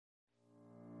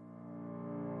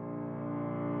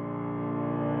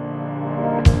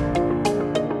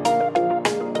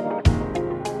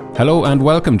Hello and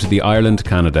welcome to the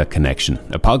Ireland-Canada Connection,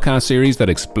 a podcast series that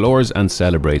explores and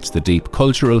celebrates the deep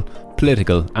cultural,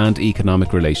 political and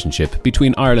economic relationship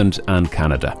between Ireland and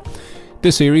Canada.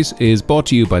 This series is brought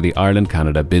to you by the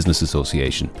Ireland-Canada Business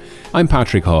Association. I'm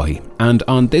Patrick Haughey, and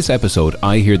on this episode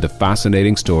I hear the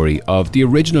fascinating story of the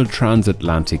original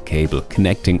transatlantic cable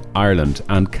connecting Ireland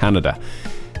and Canada.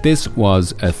 This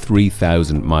was a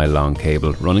 3,000-mile long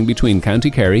cable running between County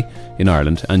Kerry in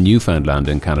Ireland and Newfoundland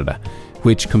in Canada,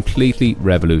 which completely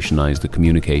revolutionised the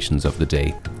communications of the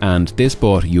day. And this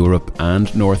brought Europe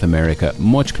and North America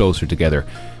much closer together,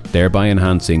 thereby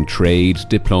enhancing trade,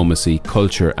 diplomacy,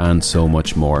 culture and so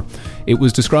much more. It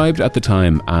was described at the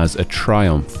time as a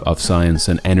triumph of science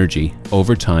and energy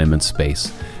over time and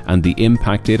space, and the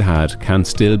impact it had can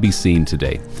still be seen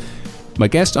today. My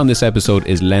guest on this episode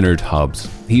is Leonard Hobbs.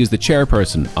 He is the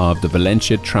chairperson of the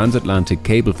Valencia Transatlantic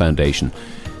Cable Foundation.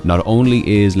 Not only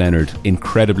is Leonard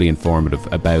incredibly informative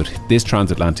about this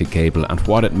transatlantic cable and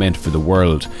what it meant for the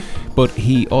world, but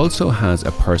he also has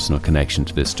a personal connection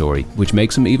to this story, which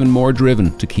makes him even more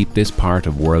driven to keep this part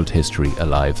of world history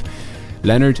alive.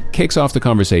 Leonard kicks off the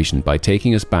conversation by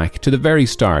taking us back to the very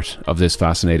start of this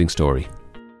fascinating story.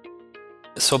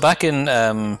 So back in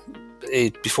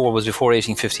before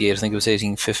 1858, I think it was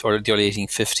 1850 or the early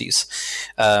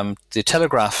 1850s. The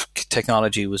telegraph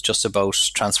technology was just about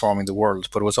transforming the world,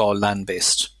 but it was all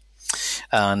land-based.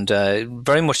 And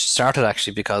very much started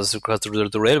actually because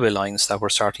the railway lines that were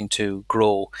starting to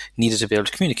grow needed to be able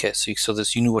to communicate, so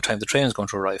that you knew what time the train was going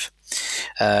to arrive,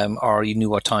 or you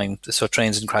knew what time, so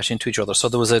trains didn't crash into each other. So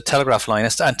there was a telegraph line,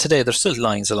 and today there's still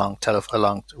lines along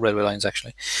railway lines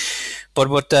actually,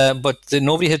 but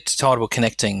nobody had thought about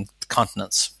connecting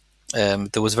continents.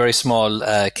 There was very small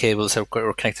cables that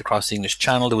were connected across the English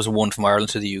Channel. There was one from Ireland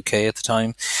to the UK at the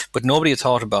time, but nobody had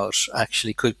thought about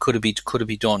actually could it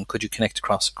be done? Could you connect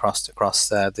across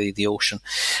the ocean?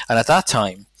 And at that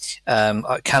time,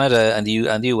 Canada and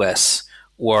the US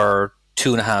were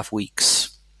 2.5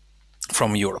 weeks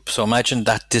from Europe. So imagine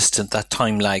that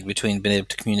time lag between being able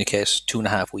to communicate,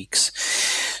 2.5 weeks.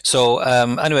 So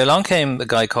anyway, along came a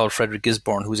guy called Frederick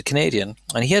Gisborne, who was a Canadian,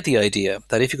 and he had the idea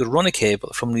that if you could run a cable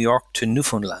from New York to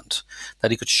Newfoundland, that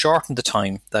he could shorten the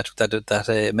time that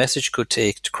a message could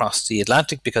take to cross the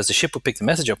Atlantic, because the ship would pick the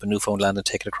message up in Newfoundland and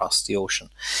take it across the ocean.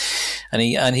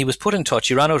 And he was put in touch.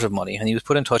 He ran out of money, and he was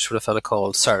put in touch with a fellow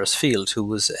called Cyrus Field, who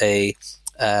was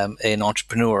an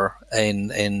entrepreneur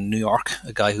in New York,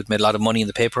 a guy who'd made a lot of money in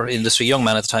the paper industry, young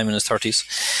man at the time in his 30s.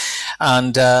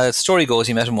 And the story goes,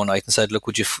 he met him one night and said, "Look,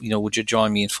 would you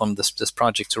join me and fund this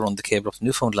project to run the cable up to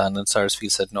Newfoundland?" And Cyrus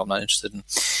Field said, "No, I'm not interested."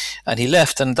 And he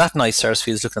left. And that night, Cyrus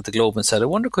Field was looking at the globe and said, "I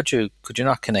wonder, could you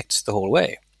not connect the whole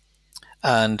way?"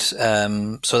 And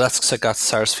so that's got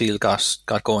Cyrus Field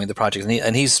got going the project,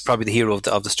 and he's probably the hero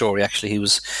of the story. Actually, he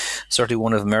was certainly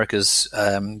one of America's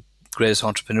greatest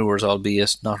entrepreneurs,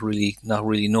 albeit not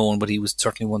really known, but he was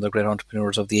certainly one of the great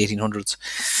entrepreneurs of the 1800s.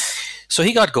 So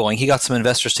he got going. He got some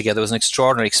investors together. It was an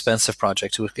extraordinarily expensive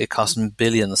project. It cost him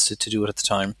billions to do it at the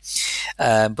time.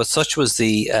 But such was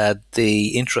the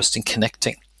interest in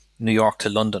connecting New York to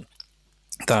London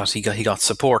that he got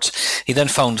support. He then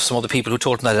found some other people who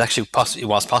told him that it actually it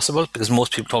was possible, because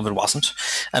most people told him it wasn't.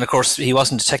 And of course, he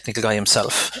wasn't a technical guy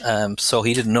himself, so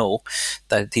he didn't know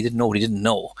what he didn't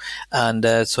know.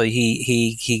 And so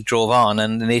he drove on,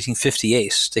 and in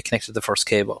 1858 they connected the first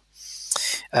cable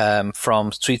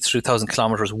from 3,000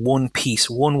 kilometers,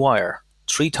 one wire,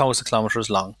 3,000 kilometers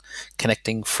long,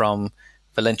 connecting from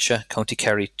Valencia, County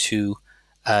Kerry to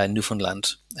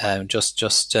Newfoundland.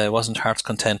 Just wasn't Heart's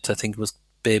Content. I think it was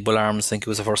Bay Bull Arms, I think it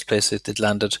was the first place it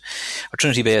landed, or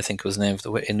Trinity Bay, I think it was the name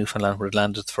of in Newfoundland where it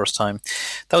landed the first time.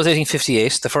 That was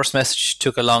 1858. The first message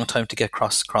took a long time to get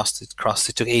across.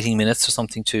 It took 18 minutes or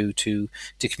something to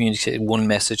communicate one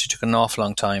message. It took an awful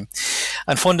long time,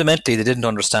 and fundamentally they didn't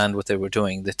understand what they were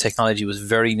doing. The technology was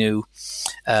very new.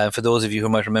 For those of you who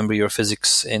might remember your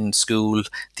physics in school,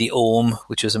 the ohm,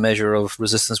 which is a measure of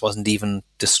resistance, wasn't even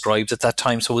described at that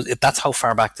time. So that's how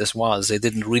far back this was. They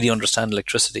didn't really understand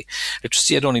electricity.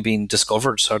 Electricity had only been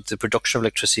discovered, so the production of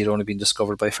electricity had only been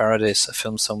discovered by Faraday, a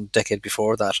film some decade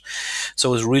before that. So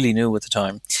it was really new at the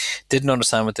time. Didn't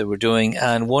understand what they were doing,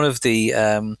 and one of the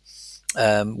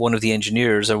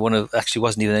engineers, actually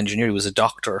wasn't even an engineer, he was a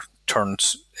doctor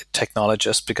turned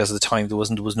technologist, because at the time there was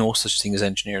no such thing as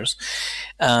engineers,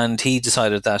 and he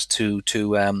decided that to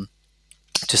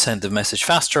send the message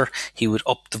faster, he would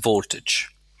up the voltage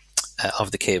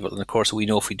of the cable. And of course, we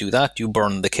know if we do that, you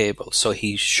burn the cable. So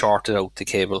he shorted out the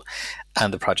cable,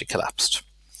 and the project collapsed.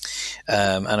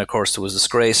 And of course, there was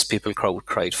disgrace. People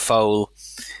cried foul.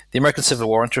 The American Civil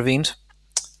War intervened,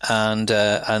 and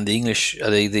the English,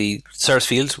 the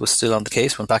Sarsfield was still on the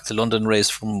case. Went back to London,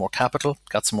 raised some more capital,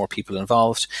 got some more people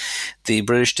involved. The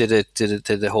British did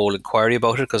a whole inquiry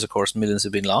about it because, of course, millions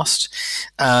had been lost,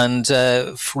 and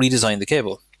redesigned the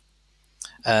cable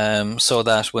so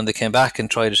that when they came back and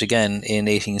tried it again in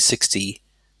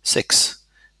 1866,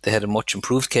 they had a much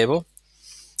improved cable.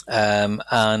 There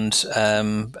was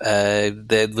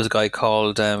a guy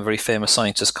called, a very famous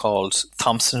scientist called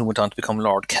Thomson, who went on to become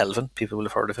Lord Kelvin. People will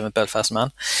have heard of him, a Belfast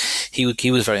man. He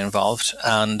was very involved,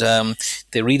 and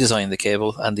they redesigned the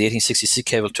cable, and the 1866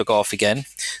 cable took off again.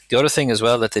 The other thing as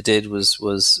well that they did was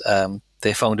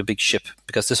they found a big ship,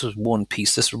 because this was one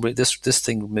piece. This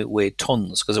thing weighed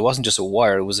tons, because it wasn't just a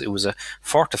wire. It was a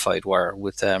fortified wire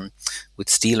with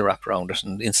steel wrapped around it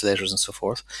and insulators and so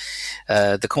forth.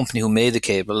 The company who made the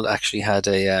cable actually had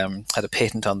a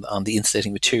patent on the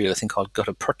insulating material, I think called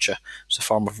gutta percha. It's a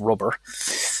form of rubber,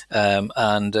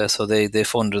 so they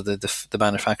funded the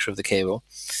manufacture of the cable.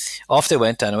 Off they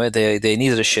went anyway. They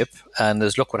needed a ship, and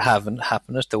as luck would have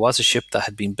it, there was a ship that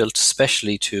had been built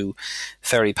specially to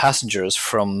ferry passengers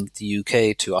from the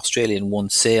UK to Australia in one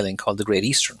sailing, called the Great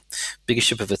Eastern. Biggest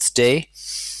ship of its day.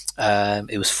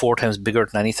 It was 4 times bigger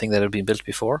than anything that had been built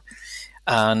before,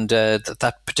 and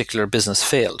that particular business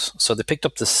failed. So they picked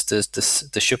up the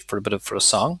ship for a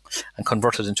song and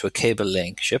converted it into a cable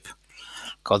laying ship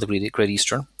called the Great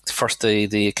Eastern. First,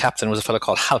 the captain was a fellow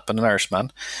called Halpin, an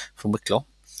Irishman from Wicklow.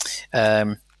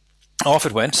 Off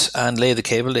it went and laid the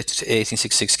cable, the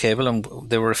 1866 cable, and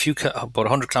they were about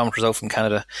 100 kilometres out from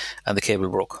Canada, and the cable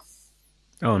broke.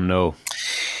 Oh no!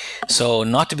 So,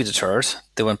 not to be deterred,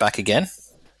 they went back again,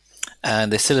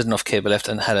 and they still had enough cable left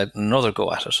and had another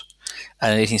go at it.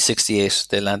 And in 1868,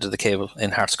 they landed the cable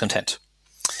in Heart's Content,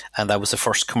 and that was the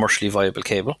first commercially viable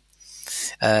cable.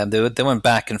 They went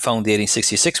back and found the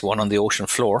 1866 one on the ocean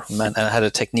floor, and had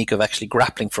a technique of actually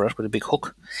grappling for it with a big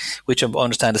hook, which I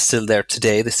understand is still there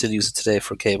today. They still use it today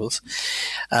for cables,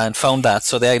 and found that.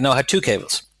 So they now had 2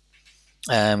 cables.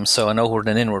 So an outward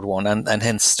and inward one, and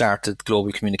hence started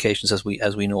global communications as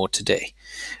we know it today.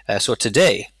 So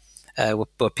today,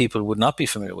 what people would not be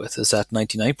familiar with is that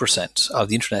 99% of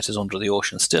the internet is under the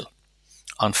ocean still,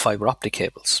 on fiber optic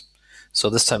cables. So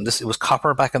this time, it was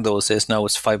copper back in those days. Now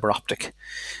it's fiber optic.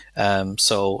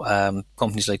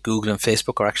 Companies like Google and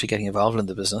Facebook are actually getting involved in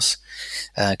the business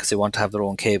because they want to have their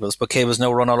own cables. But cables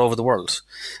now run all over the world.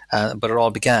 But it all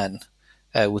began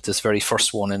with this very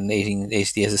first one in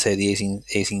 1880, as I say, the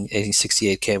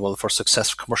 1868 cable, the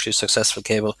first commercially successful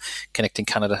cable connecting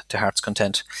Canada to Heart's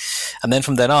Content. And then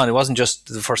from then on, it wasn't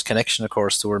just the first connection, of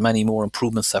course. There were many more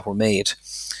improvements that were made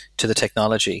to the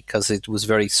technology because it was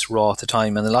very raw at the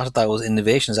time, and a lot of those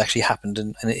innovations actually happened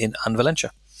on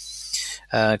Valentia.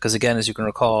 Because again, as you can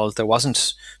recall, there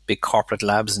wasn't big corporate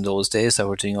labs in those days that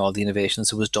were doing all the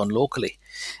innovations. It was done locally,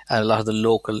 and a lot of the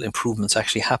local improvements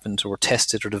actually happened or were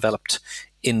tested or developed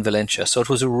in Valentia. So it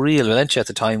was Valentia at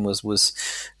the time was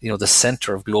the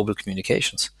center of global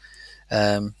communications,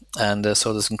 so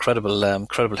there's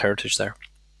incredible heritage there.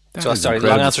 So sorry,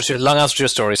 long answer to your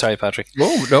story. Sorry, Patrick.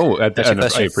 Oh no, I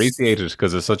appreciate it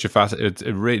because it's such it's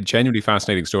a genuinely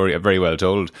fascinating story, very well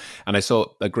told. And I saw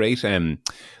a great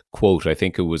quote. I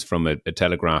think it was from a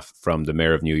telegraph from the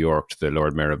Mayor of New York to the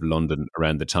Lord Mayor of London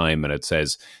around the time, and it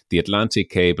says, "The Atlantic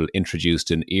cable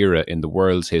introduced an era in the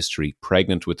world's history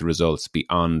pregnant with results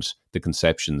beyond the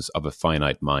conceptions of a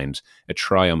finite mind, a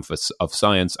triumph of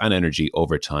science and energy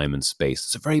over time and space."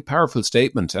 It's a very powerful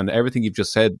statement, and everything you've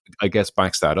just said, I guess,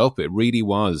 backs that up. It really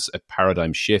was a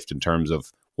paradigm shift in terms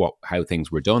of how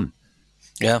things were done.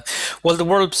 Yeah, well, the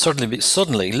world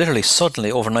literally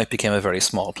suddenly overnight became a very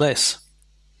small place.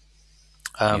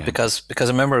 Because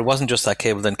remember, it wasn't just that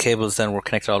cable. Then cables were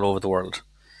connected all over the world,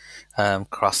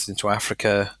 crossed into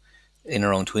Africa, in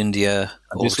around to India,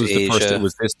 over to Asia.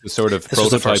 Was this the sort of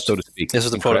prototype, so to speak? This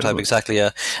was the prototype, exactly,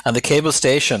 yeah. And the cable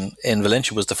station in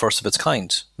Valencia was the first of its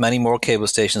kind. Many more cable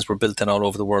stations were built then all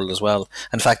over the world as well.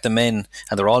 In fact, the men,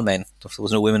 and they're all men, there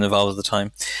was no women involved at the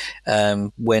time,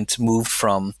 moved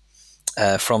from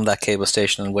that cable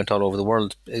station and went all over the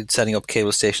world, setting up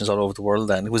cable stations all over the world.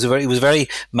 Then it was a very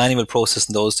manual process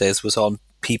in those days. It was all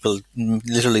people,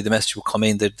 literally the message would come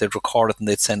in, they'd record it and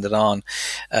they'd send it on.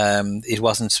 It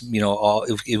wasn't,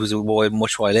 it was a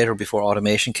much while later before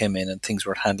automation came in and things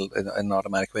were handled in an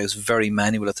automatic way. It was very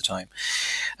manual at the time.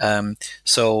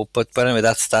 But anyway,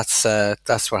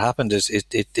 that's what happened.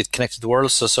 It connected the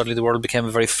world, so suddenly the world became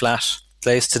a very flat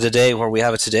place to the day where we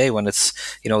have it today, when it's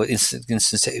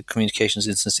instant communications,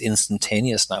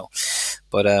 instantaneous now.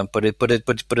 But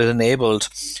it enabled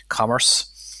commerce.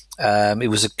 It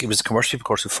was a commercial people, of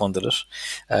course, who funded it.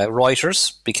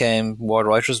 Reuters became what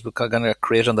Reuters were going to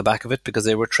create on the back of it because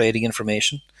they were trading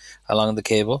information along the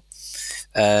cable.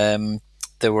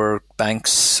 There were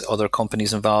banks, other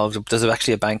companies involved. There's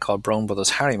actually a bank called Brown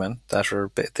Brothers Harriman they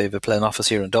have an office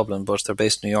here in Dublin, but they're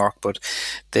based in New York. But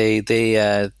they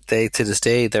to this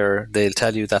day they'll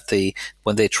tell you that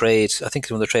when they trade, I think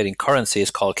when they're trading currency,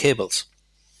 it's called cables.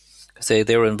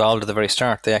 They were involved at the very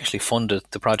start. They actually funded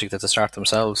the project at the start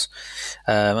themselves,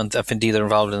 and if indeed they're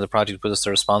involved in the project with us,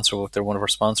 they're a sponsor. They're one of our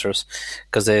sponsors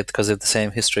because they have the same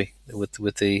history with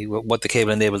what the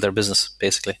cable enabled their business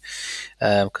basically,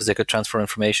 because they could transfer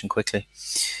information quickly.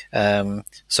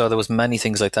 So there was many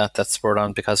things like that spurred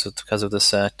on because of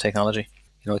this technology.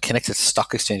 It connected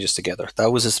stock exchanges together.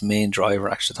 That was its main driver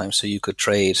actually at the time. So you could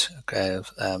trade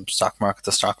stock market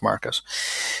to stock market.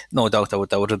 No doubt that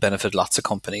would have benefited lots of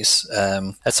companies.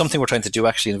 That's something we're trying to do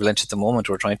actually in Valencia at the moment.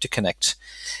 We're trying to connect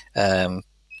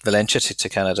Valencia to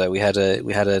Canada. We had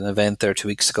an event there 2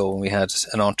 weeks ago, and we had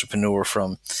an entrepreneur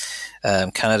from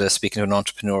Canada speaking to an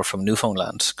entrepreneur from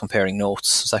Newfoundland, comparing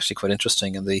notes. It's actually quite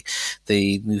interesting. And the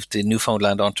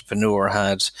Newfoundland entrepreneur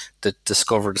had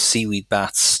discovered seaweed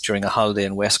bats during a holiday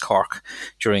in West Cork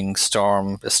during a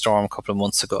storm a couple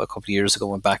of years ago.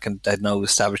 Went back and had now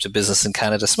established a business in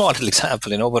Canada. Small little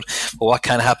example, but what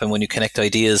can happen when you connect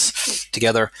ideas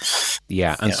together?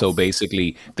 Yeah, and so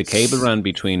basically the cable ran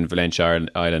between Valencia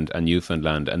Island and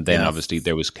Newfoundland, and then obviously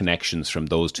there was connections from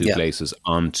those two places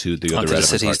onto the other relevant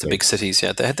cities, the big cities.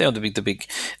 Yeah, they had the big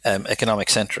economic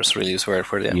centres. Really, is where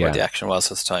the action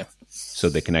was at the time. So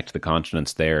they connect the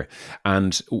continents there.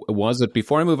 And was it,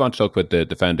 before I move on to talk about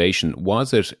the foundation,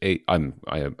 was it I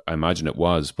imagine it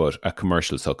was, but a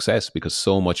commercial success because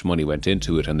so much money went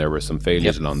into it and there were some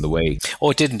failures along the way? Oh,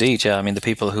 it did indeed, yeah. I mean, the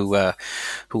people who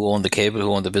owned the cable,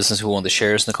 who owned the business, who owned the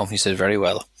shares in the company did very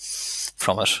well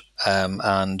from it,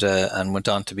 and went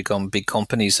on to become big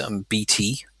companies. And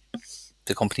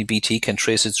the company BT can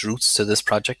trace its roots to this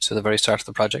project, to the very start of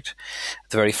the project.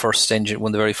 One of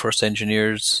the very first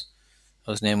engineers,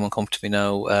 his name won't come to me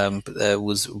now,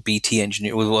 was BT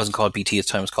engineer. Well, it wasn't called BT at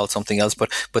the time; it was called something else.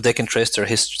 But they can trace their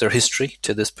history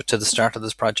to the start of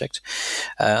this project.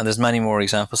 And there's many more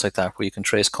examples like that where you can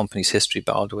trace companies' history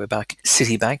all the way back.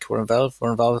 Citibank were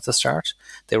involved at the start.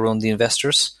 They were one of the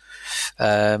investors.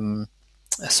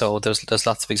 So there's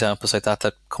lots of examples like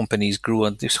that companies grew,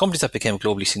 and there's companies that became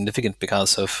globally significant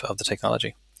because of the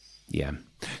technology. Yeah.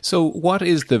 So what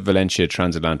is the Valencia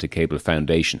Transatlantic Cable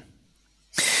Foundation?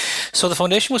 So the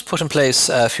foundation was put in place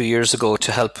a few years ago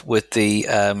to help with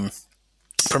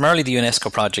primarily the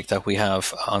UNESCO project that we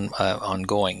have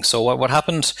ongoing. So what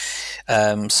happened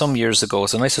some years ago,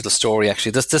 it's a nice little story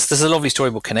actually. This is a lovely story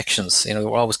about connections.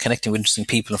 We're always connecting with interesting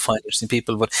people and find interesting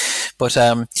people, but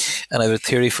and I have a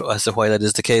theory as to why that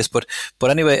is the case. But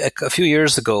anyway, a few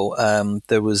years ago,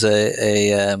 there was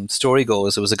a story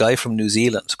goes there was a guy from New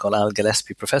Zealand called Al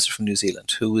Gillespie, professor from New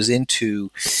Zealand, who was into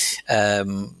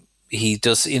he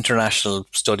does international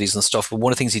studies and stuff, but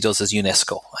one of the things he does is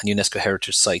UNESCO and UNESCO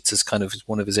heritage sites is kind of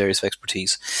one of his areas of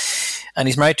expertise. And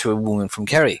he's married to a woman from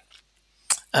Kerry.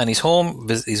 And he's home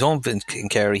in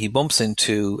Kerry. He bumps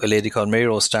into a lady called Mary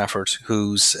Rose Stafford,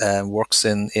 who's works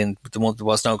in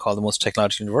what's now called the Munster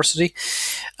Technological University.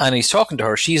 And he's talking to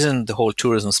her. She's in the whole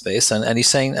tourism space, and he's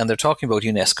saying, and they're talking about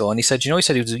UNESCO. And he said,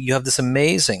 you have this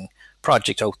amazing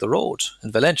project out the road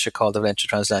in Valencia called the Valencia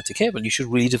Transatlantic Cable. You should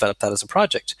really develop that as a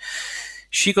project.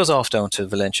 She goes off down to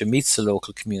Valencia, meets the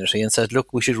local community, and said,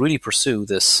 "Look, we should really pursue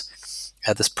this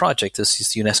project,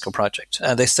 this UNESCO project."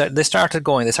 And they started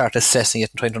assessing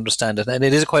it and trying to understand it. And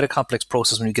it is quite a complex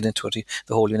process when you get into it,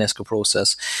 the whole UNESCO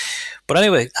process. But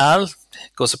anyway, Al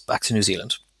goes back to New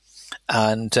Zealand,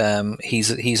 and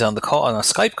he's on a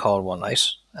Skype call one night.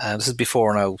 And this is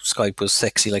before now Skype was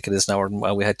sexy like it is now,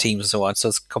 or we had Teams and so on. So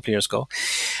it's a couple of years ago.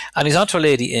 And he's on to a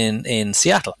lady in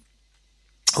Seattle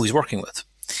who he's working with.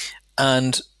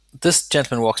 And this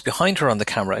gentleman walks behind her on the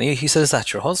camera and he says, "Is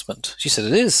that your husband?" She said,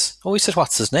 "It is." Oh, he said,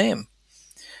 "What's his name?"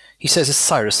 He says, "It's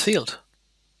Cyrus Field."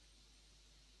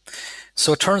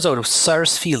 So it turns out it was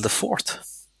Cyrus Field the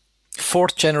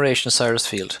fourth generation Cyrus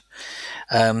Field.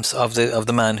 Of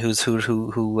the man who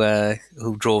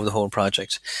drove the whole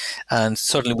project, and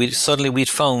suddenly we'd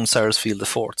found Cyrus Field the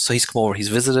fourth. So he's come over, he's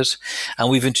visited, and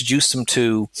we've introduced him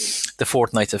to the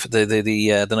fourth night of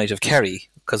the night of Kerry,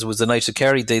 because it was the night of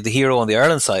Kerry. The hero on the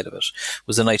Ireland side of it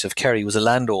was the night of Kerry. He was a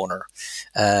landowner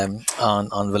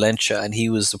on Valencia, and he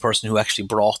was the person who actually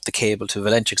brought the cable to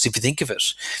Valencia. Because if you think of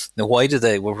it, now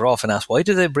we're often asked, why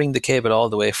did they bring the cable all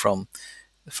the way from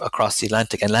across the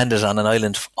Atlantic and landed on an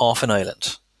island, off an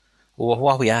island?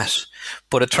 what are we at?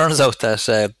 But it turns out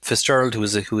that Fitzgerald, who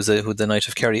the Knight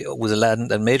of Kerry, was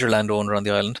a major landowner on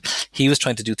the island. He was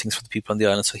trying to do things for the people on the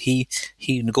island, so he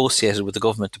negotiated with the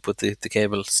government to put the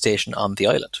cable station on the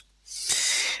island.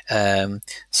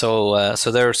 So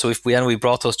if we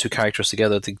brought those two characters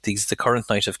together, the current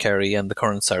Knight of Kerry and the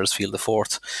current Sarsfield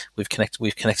IV, we've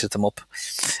connected them up.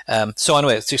 So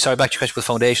anyway, sorry, back to your question with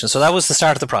foundation. So that was the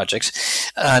start of the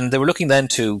project, and they were looking then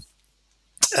to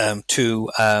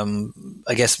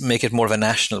I guess make it more of a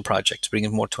national project, bring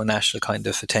it more to a national kind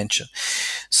of attention.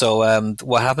 So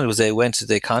what happened was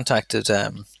they contacted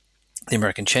the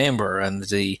American Chamber, and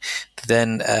the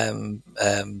then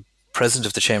president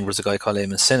of the chamber was a guy called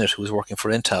Eamon Sinnott, who was working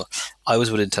for Intel. I was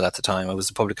with Intel at the time. I was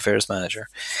the public affairs manager.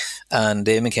 And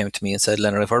Eamon came to me and said,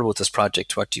 "Leonard, I've heard about this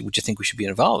project. Would you think we should be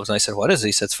involved?" And I said, "What is it?"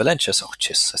 He said, "It's Valentia." So,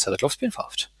 I said, "I'd love to be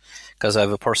involved because I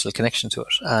have a personal connection to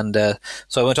it." And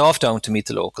so I went off down to meet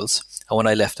the locals. And when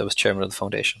I left, I was chairman of the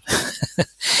foundation.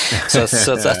 so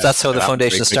that's how the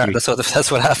foundation started.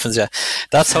 That's what happens. Yeah,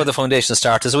 that's how the foundation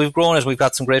started. So we've grown it. We've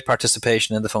got some great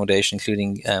participation in the foundation,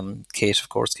 including Kate, of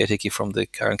course, Kate Hickey from the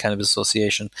Ireland Cannabis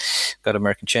Association. We've got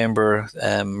American Chamber,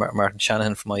 Martin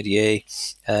Shanahan from IDA,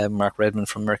 Mark Redmond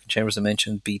from American Chamber, as I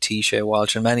mentioned, BT, Shea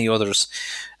Walsh, and many others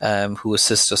who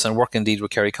assist us and work indeed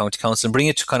with Kerry County Council and bring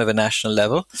it to kind of a national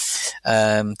level.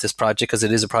 This project, because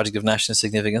it is a project of national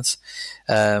significance,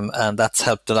 and that's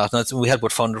helped a lot. We help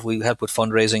with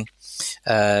fundraising,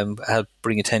 help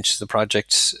bring attention to the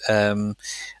project, and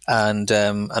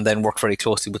then work very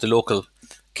closely with the local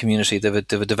community. They have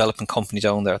a development company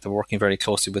down there. They're working very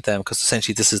closely with them because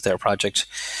essentially this is their project,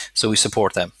 so we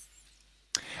support them.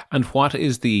 And what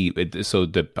is the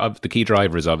key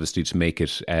driver is obviously to make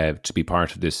it to be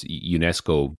part of this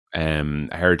UNESCO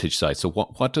heritage site. So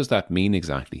what does that mean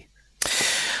exactly?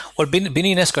 Well, being a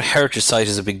UNESCO heritage site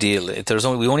is a big deal.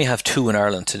 We only have two in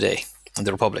Ireland today in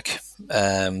the Republic.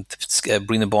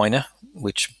 Brina Boyna,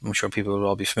 which I'm sure people will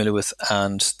all be familiar with,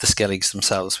 and the Skelligs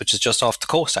themselves, which is just off the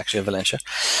coast actually of Valentia,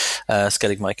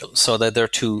 Skellig Michael. So they're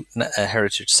two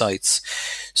heritage sites.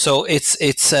 So it's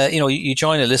you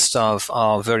join a list of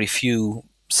very few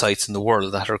sites in the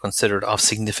world that are considered of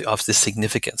this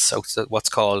significance. So what's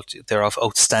called, they're of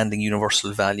outstanding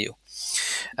universal value.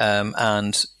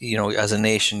 And as a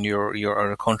nation,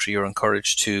 or a country, you're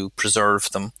encouraged to preserve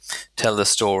them, tell the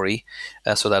story,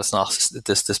 so that it's not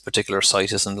this particular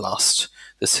site isn't lost.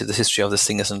 The history of this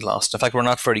thing isn't lost. In fact, we're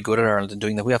not very good at Ireland in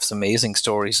doing that. We have some amazing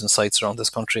stories and sites around this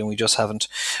country, and we just haven't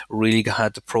really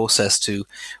had the process to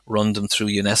run them through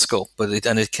UNESCO.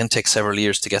 And it can take several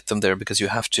years to get them there, because you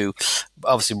have to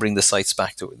obviously bring the sites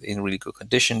back in really good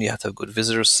condition. You have to have good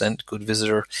visitor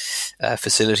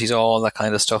facilities, all that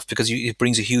kind of stuff, because it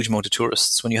brings a huge amount of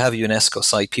tourists. When you have a UNESCO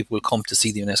site, people will come to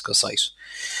see the UNESCO site,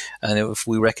 and if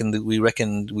we reckon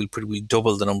we'll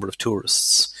double the number of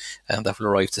tourists that will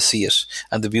arrive to see it.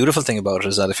 And the beautiful thing about it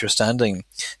is that if you're standing,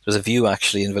 there's a view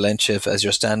actually in Valentia as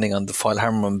you're standing on the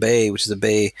Foilhammerman Bay, which is a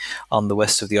bay on the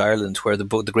west of the island where the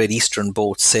Great Eastern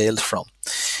boat sailed from.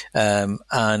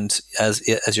 And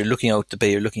as you're looking out the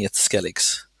bay, you're looking at the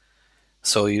Skelligs.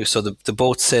 So the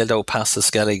boat sailed out past the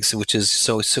Skelligs, which is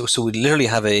so we literally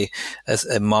have a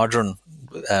modern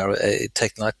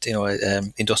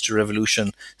industrial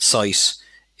revolution site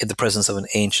in the presence of an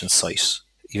ancient site,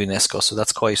 UNESCO. So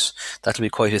that'll be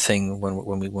quite a thing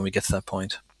when we get to that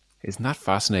point. Isn't that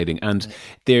fascinating? And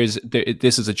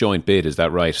this is a joint bid, is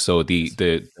that right? So the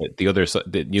other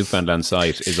the Newfoundland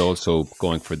site is also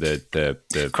going for the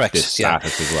correct, this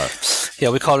status as well. Yeah,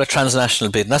 we call it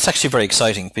transnational bid, and that's actually very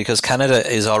exciting because Canada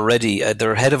is already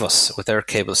they're ahead of us with their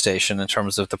cable station in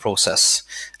terms of the process,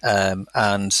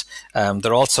 and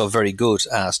they're also very good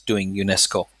at doing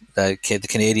UNESCO. The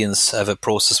Canadians have a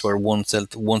process where once or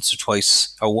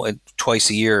twice, or twice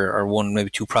a year, or maybe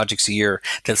two projects a year,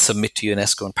 they'll submit to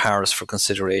UNESCO in Paris for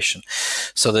consideration.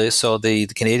 So the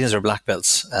Canadians are black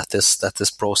belts at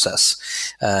this process.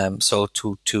 So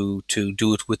to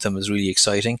do it with them is really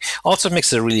exciting. Also, it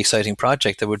makes it a really exciting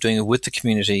project that we're doing it with the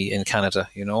community in Canada,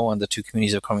 and the two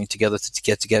communities are coming together to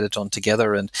get it done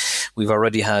together. And we've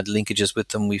already had linkages with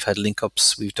them. We've had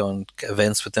link-ups. We've done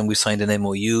events with them. We've signed an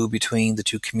MOU between the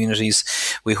two communities.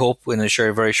 We hope in a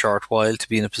very short while to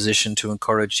be in a position to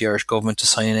encourage the Irish government to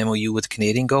sign an MOU with the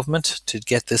Canadian government to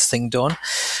get this thing done.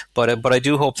 But I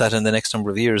do hope that in the next number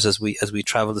of years, as we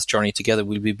travel this journey together,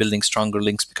 we'll be building stronger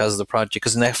links because of the project.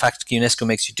 Because in fact, UNESCO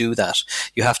makes you do that.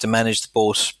 You have to manage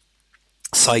both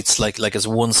sites like as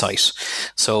one site.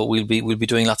 So we'll be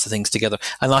doing lots of things together,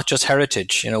 and not just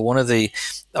heritage. One of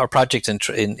our project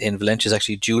in Valencia is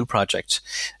actually a dual project,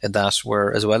 in that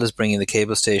we're, as well as bringing the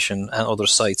cable station and other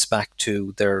sites back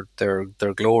to their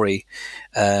glory,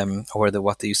 or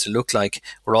what they used to look like,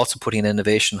 we're also putting an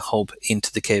innovation hub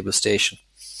into the cable station.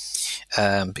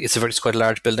 It's quite a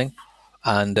large building,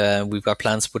 and we've got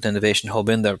plans to put an innovation hub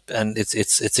in there, and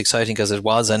it's exciting because it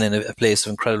was a place of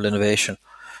incredible innovation.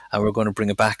 And we're going to bring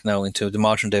it back now into the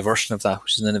modern day version of that,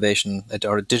 which is an innovation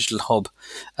or a digital hub.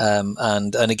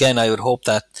 And again, I would hope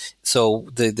that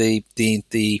the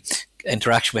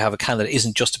interaction we have with Canada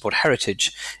isn't just about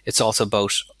heritage; it's also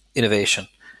about innovation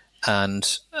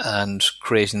and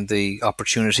creating the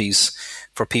opportunities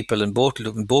for people in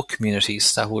both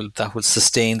communities that will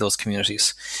sustain those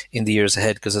communities in the years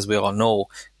ahead. Because as we all know,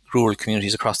 rural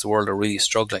communities across the world are really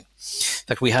struggling. In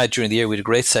fact, we had during the year, we had a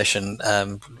great session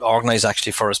organised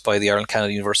actually for us by the Ireland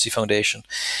Canada University Foundation.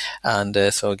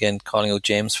 And so again, calling out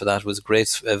James for that, it was a great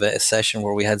session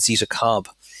where we had Zita Cobb,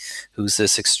 who's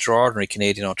this extraordinary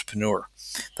Canadian entrepreneur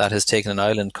that has taken an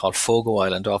island called Fogo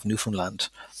Island off Newfoundland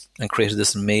and created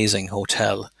this amazing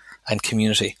hotel and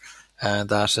community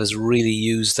that has really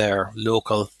used their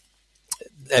local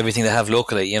everything they have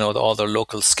locally, all their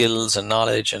local skills and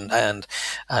knowledge and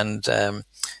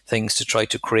things to try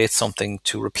to create something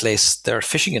to replace their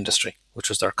fishing industry, which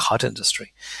was their cod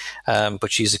industry.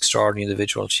 But she's an extraordinary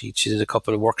individual. She did a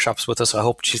couple of workshops with us. I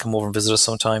hope she'll come over and visit us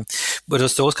sometime. But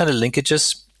it's those kind of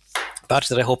linkages, Pat,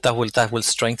 that I hope that will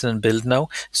strengthen and build now.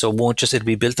 So it'll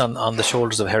be built on the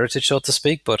shoulders of heritage, so to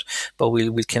speak, but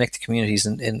we'll connect the communities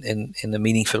in a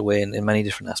meaningful way in many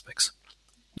different aspects.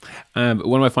 One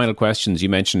of my final questions, you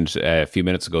mentioned a few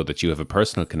minutes ago that you have a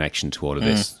personal connection to all of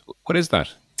this. What is that?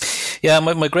 Yeah,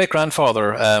 my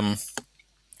great-grandfather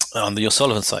on the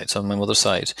O'Sullivan side, so on my mother's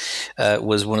side,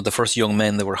 was one of the first young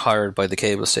men that were hired by the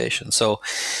cable station. So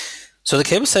the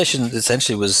cable station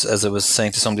essentially was, as I was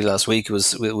saying to somebody last week, it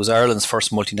was Ireland's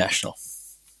first multinational.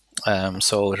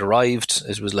 So it arrived,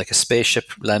 it was like a spaceship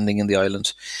landing in the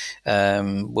island.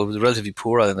 It was a relatively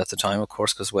poor island at the time, of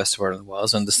course, because west of Ireland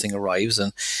was, and this thing arrives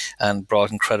and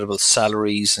brought incredible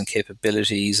salaries and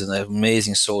capabilities and an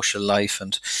amazing social life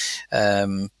and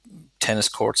tennis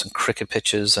courts and cricket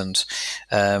pitches. And,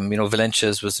 Valencia,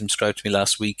 as was described to me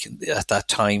last week, at that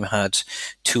time had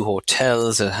 2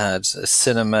 hotels, it had a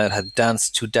cinema, it had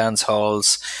 2 dance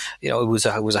halls. It was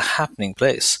a happening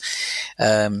place.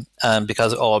 And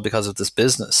because of this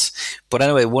business. But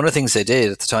anyway, one of the things they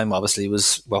did at the time, obviously,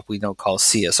 was what we now call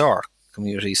CSR,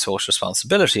 community social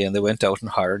responsibility, and they went out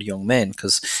and hired young men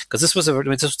because this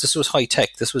was high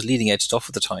tech, this was leading edge stuff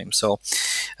at the time. So,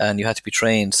 and you had to be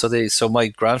trained. So my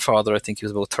grandfather, I think he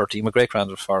was about 13. My great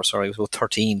grandfather, sorry, was about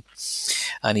 13,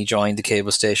 and he joined the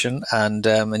cable station, and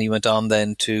he went on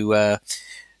then to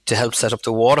help set up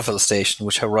the Waterville station,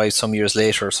 which arrived some years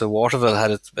later. So Waterville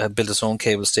had built its own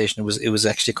cable station. It was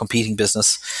actually a competing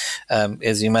business.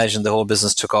 As you imagine, the whole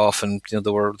business took off, and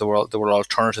there were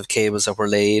alternative cables that were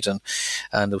laid, and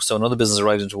so another business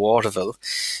arrived into Waterville.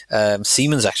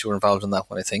 Siemens actually were involved in that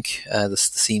one, I think. The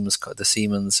Siemens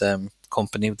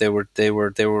company. They were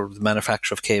the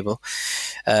manufacturer of cable,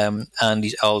 and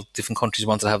all different countries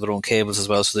wanted to have their own cables as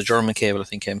well. So the German cable, I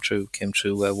think, came through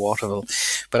Waterville.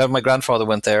 But my grandfather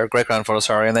went there, great grandfather,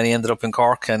 sorry, and then he ended up in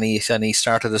Cork, and he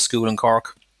started a school in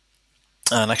Cork.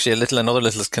 And actually, another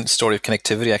little story of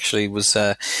connectivity actually was,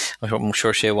 I'm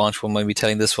sure Shay Wanch might be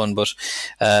telling this one, but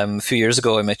a few years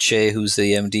ago I met Shay, who's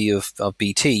the MD of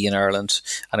BT in Ireland,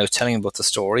 and I was telling him about the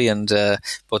story and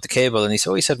about the cable, and he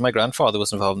said my grandfather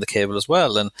was involved in the cable as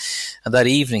well, and that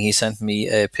evening he sent me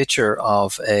a picture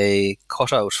of a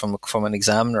cutout from an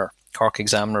examiner, Cork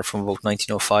examiner from about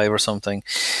 1905 or something,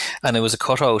 and it was a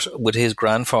cutout with his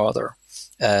grandfather,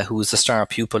 who was the star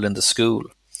pupil in the school.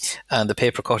 And the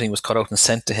paper cutting was cut out and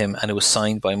sent to him, and it was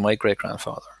signed by my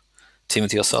great-grandfather,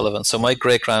 Timothy O'Sullivan. So my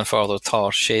great-grandfather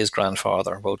taught Shay's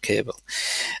grandfather about cable.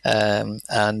 And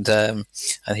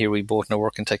here we both now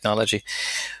work in technology.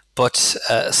 But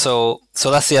so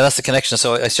that's the connection.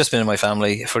 So it's just been in my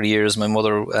family for years. My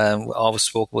mother always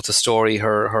spoke about the story.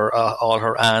 All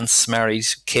her aunts married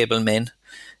cable men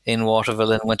in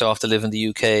Waterville and went off to live in the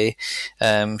UK.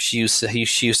 She used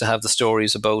to have the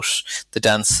stories about the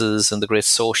dances and the great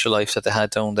social life that they had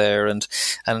down there. And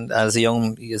as a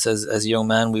young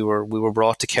man, we were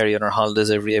brought to Kerry on our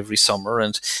holidays every summer,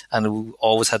 and we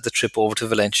always had the trip over to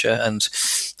Valencia. And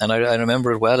I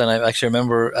remember it well. And I actually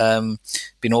remember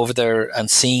being over there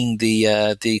and seeing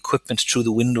the equipment through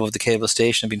the window of the cable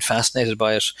station and being fascinated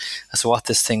by it as to what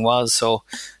this thing was. So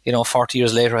 40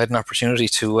 years later, I had an opportunity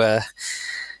to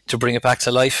to bring it back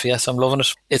to life. Yes, I'm loving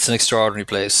it. It's an extraordinary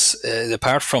place.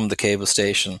 Apart from the cable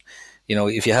station,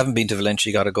 if you haven't been to Valencia,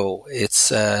 you got to go.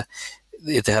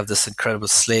 They have this incredible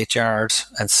slate yard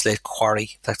and slate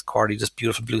quarry. That quarry, this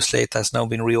beautiful blue slate, that's now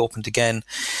been reopened again.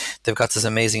 They've got this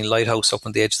amazing lighthouse up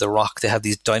on the edge of the rock. They have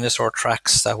these dinosaur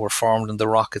tracks that were formed in the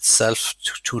rock itself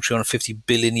 350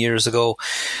 billion years ago.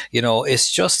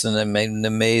 It's just an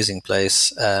amazing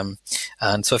place. And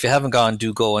so if you haven't gone,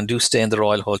 do go, and do stay in the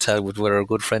Royal Hotel with our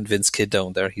good friend Vince Kidd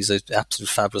down there. He's an absolute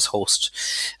fabulous host.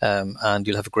 And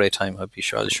you'll have a great time, I'll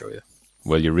assure you.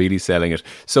 Well, you're really selling it.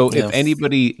 So if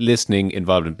anybody listening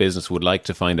involved in business would like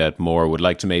to find out more, would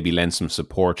like to maybe lend some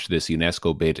support to this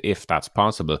UNESCO bid, if that's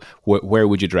possible, where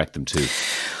would you direct them to?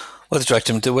 Well, direct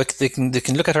them to, they can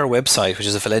look at our website, which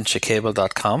is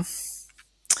valenciacable.com,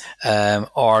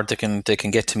 or they can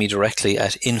get to me directly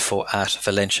at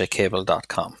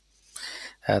info@valenciacable.com.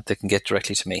 They can get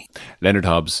directly to me. Leonard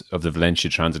Hobbs of the Valencia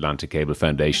Transatlantic Cable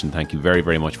Foundation, thank you very,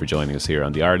 very much for joining us here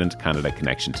on the Ireland-Canada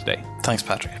Connection today. Thanks,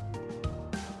 Patrick.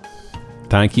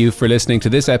 Thank you for listening to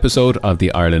this episode of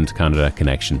the Ireland-Canada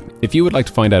Connection. If you would like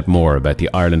to find out more about the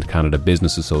Ireland-Canada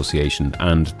Business Association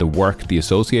and the work the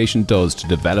association does to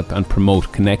develop and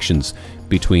promote connections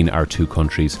between our two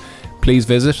countries, please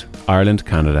visit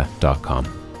irelandcanada.com.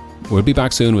 We'll be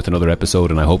back soon with another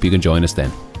episode, and I hope you can join us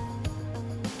then.